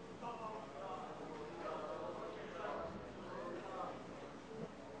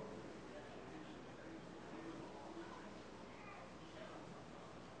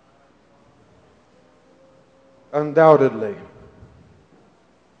 Undoubtedly,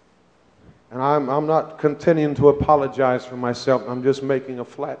 and I'm not continuing to apologize for myself, I'm just making a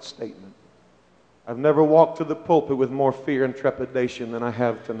flat statement. I've never walked to the pulpit with more fear and trepidation than I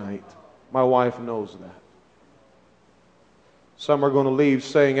have tonight. My wife knows that. Some are going to leave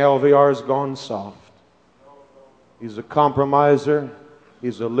saying Alvear's gone soft. He's a compromiser.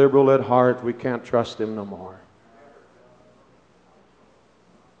 He's a liberal at heart. We can't trust him no more.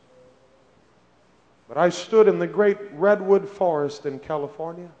 But I stood in the great redwood forest in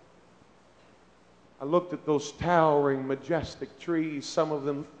California. I looked at those towering, majestic trees, some of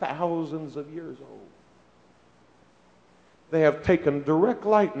them thousands of years old. They have taken direct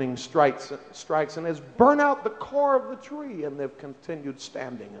lightning strikes and has burnt out the core of the tree, and they've continued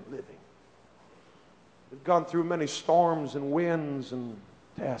standing and living. They've gone through many storms and winds and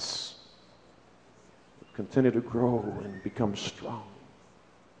tests. They've continued to grow and become strong.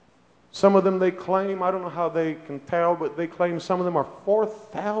 Some of them they claim, I don't know how they can tell, but they claim some of them are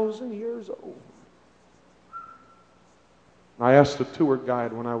 4,000 years old. I asked the tour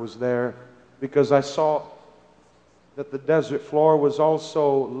guide when I was there, because I saw that the desert floor was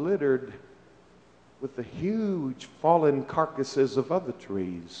also littered with the huge fallen carcasses of other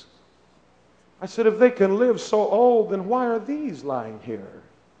trees. I said, if they can live so old, then why are these lying here?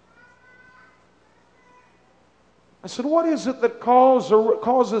 I said, what is it that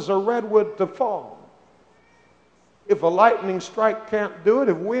causes a redwood to fall? If a lightning strike can't do it,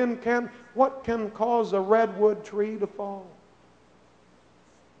 if wind can, what can cause a redwood tree to fall?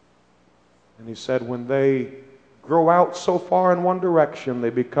 And he said, when they grow out so far in one direction, they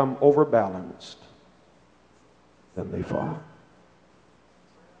become overbalanced. Then they fall.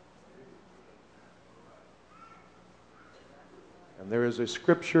 And there is a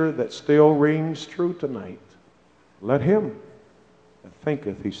scripture that still rings true tonight. Let him that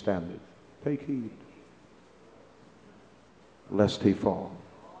thinketh he standeth take heed, lest he fall.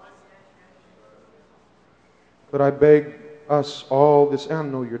 But I beg us all this, and I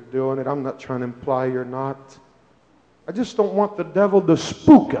know you're doing it, I'm not trying to imply you're not. I just don't want the devil to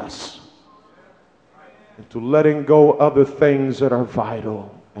spook us into letting go other things that are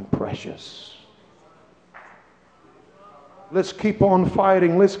vital and precious. Let's keep on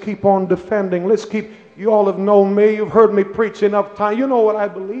fighting. Let's keep on defending. You all have known me. You've heard me preach enough time. You know what I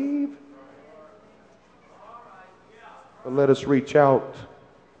believe. But let us reach out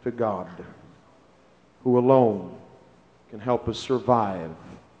to God, who alone can help us survive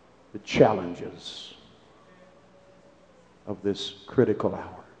the challenges of this critical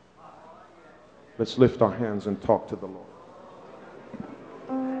hour. Let's lift our hands and talk to the Lord.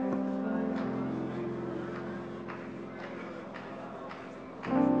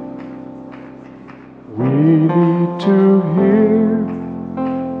 We need to hear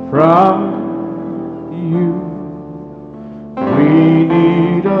from you. We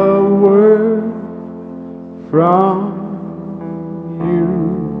need a word from you.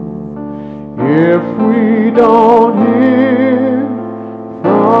 If we don't hear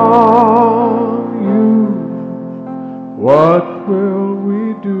from you, what will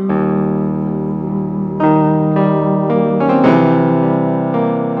we do?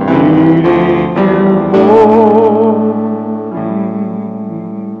 Needing you more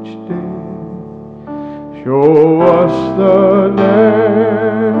each day. Show us the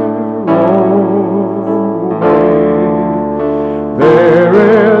narrow way. There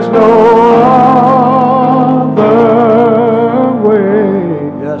is no other way.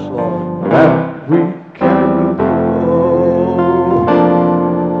 Yes, Lord. That we can go.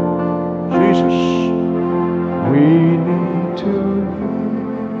 Jesus. We need to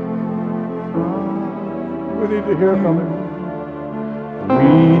hear from him.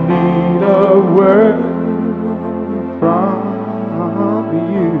 We need a word from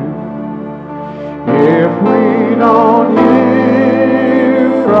you. If we don't hear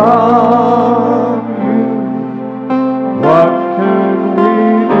from you, what can we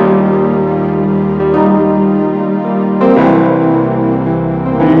do?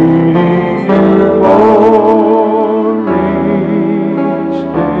 Needing you more each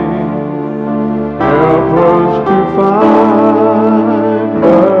day. Help us to find a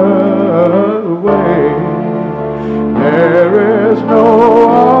way. There is no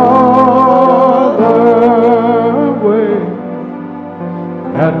other way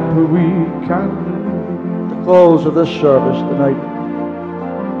that we can. The close of this service tonight.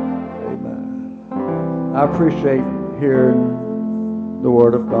 Amen. I appreciate hearing the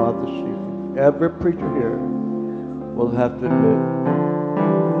Word of God this evening. Every preacher here will have to admit,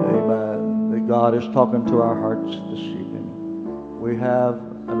 amen, that God is talking to our hearts this evening. We have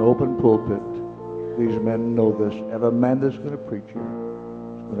an open pulpit. These men know this. Every man that's going to preach here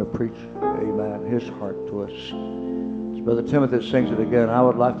is going to preach, amen, his heart to us. As Brother Timothy sings it again, I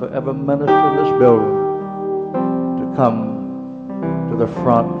would like for every minister in this building to come to the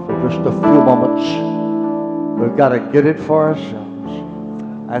front for just a few moments. We've got to get it for ourselves.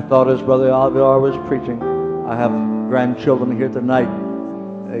 I thought as Brother Alvear was preaching, I have grandchildren here tonight.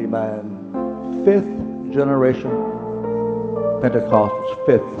 Amen. Fifth generation Pentecostals.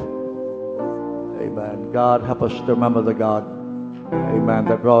 Fifth. Amen. God help us to remember the God, amen,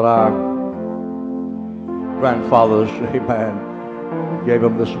 that brought our grandfathers, amen, gave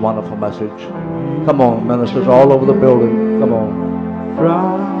them this wonderful message. Come on, ministers all over the building. Come on.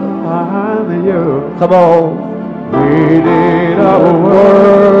 From you. Come on. We need a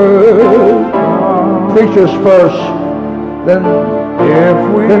word. Preachers first, then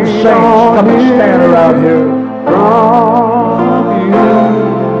saints come and stand around here. From you,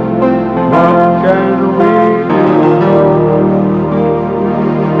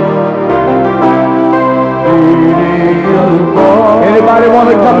 Anybody want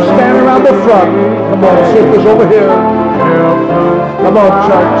to come stand around the front? Come on, sisters over here. Come on,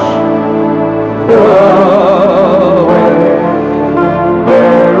 church.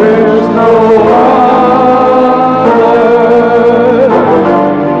 There is no other,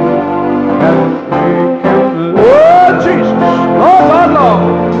 and we can Oh, Jesus. Oh, my Lord.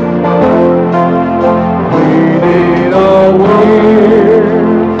 We need a wind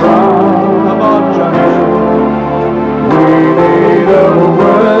from. Come on, church. We need a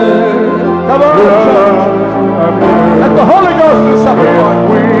wind. Come on, church. Let the Holy Ghost do something, Lord.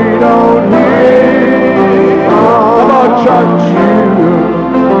 We don't hear. Come on, church.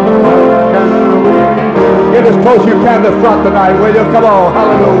 Get as close as you can to the front tonight, will you? Come on.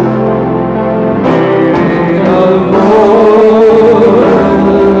 Hallelujah. The Lord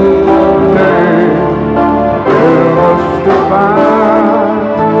give us to find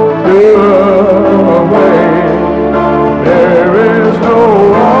the way. There is no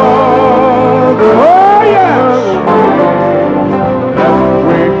other. Oh, yes.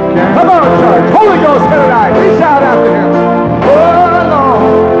 We can. Come on, church. Holy Ghost here tonight. Reach out after him. Oh, Lord.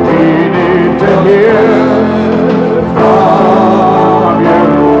 We need to hear from you.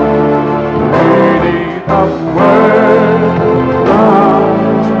 We need a word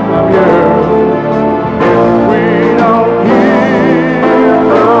from you. If we don't hear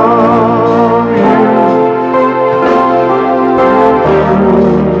from you,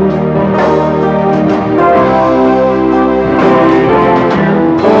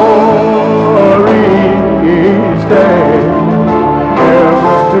 for each day, help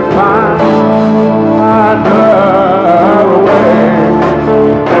us to find another way.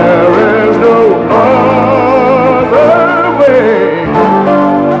 There is no other way.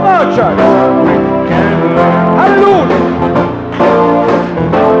 Come on, church. We can live. Hallelujah.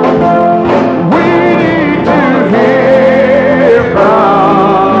 We need to hear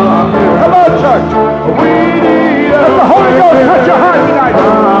from you. Come on, church. We need Let the Holy Ghost touch your heart tonight.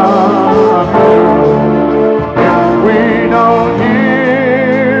 If we don't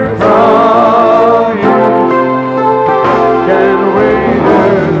hear from you, can we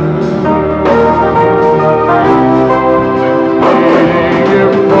live? Needing you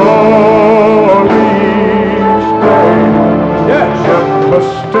for each day. Yes. Help us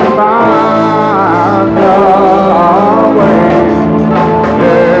to find our way.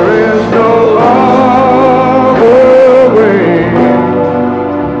 There is no other way,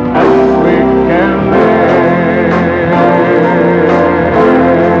 and we can live.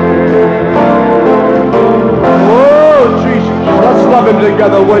 Oh, Jesus. Let's love him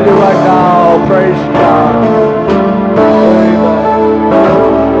together, will you, right now? Praise God.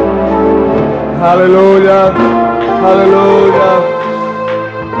 Hallelujah. Hallelujah.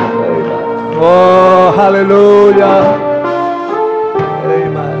 Amen. Oh, hallelujah.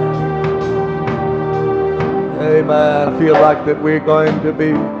 Amen. Amen. I feel like that we're going to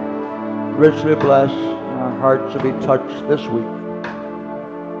be richly blessed. Our hearts will be touched this week.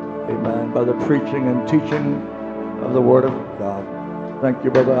 Amen. By the preaching and teaching of the Word of God. Thank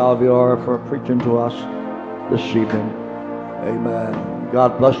you, Brother Alvear, for preaching to us this evening. Amen.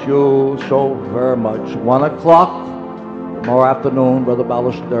 God bless you so very much. 1 o'clock tomorrow afternoon, Brother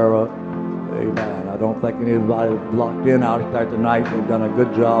Ballestera. Amen. I don't think anybody blocked in out there tonight. They've done a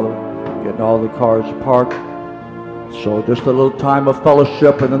good job of getting all the cars parked. So just a little time of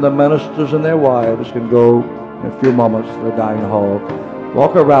fellowship, and then the ministers and their wives can go in a few moments to the dining hall.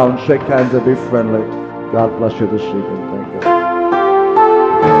 Walk around, shake hands, and be friendly. God bless you this evening.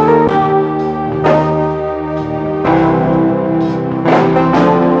 Thank you.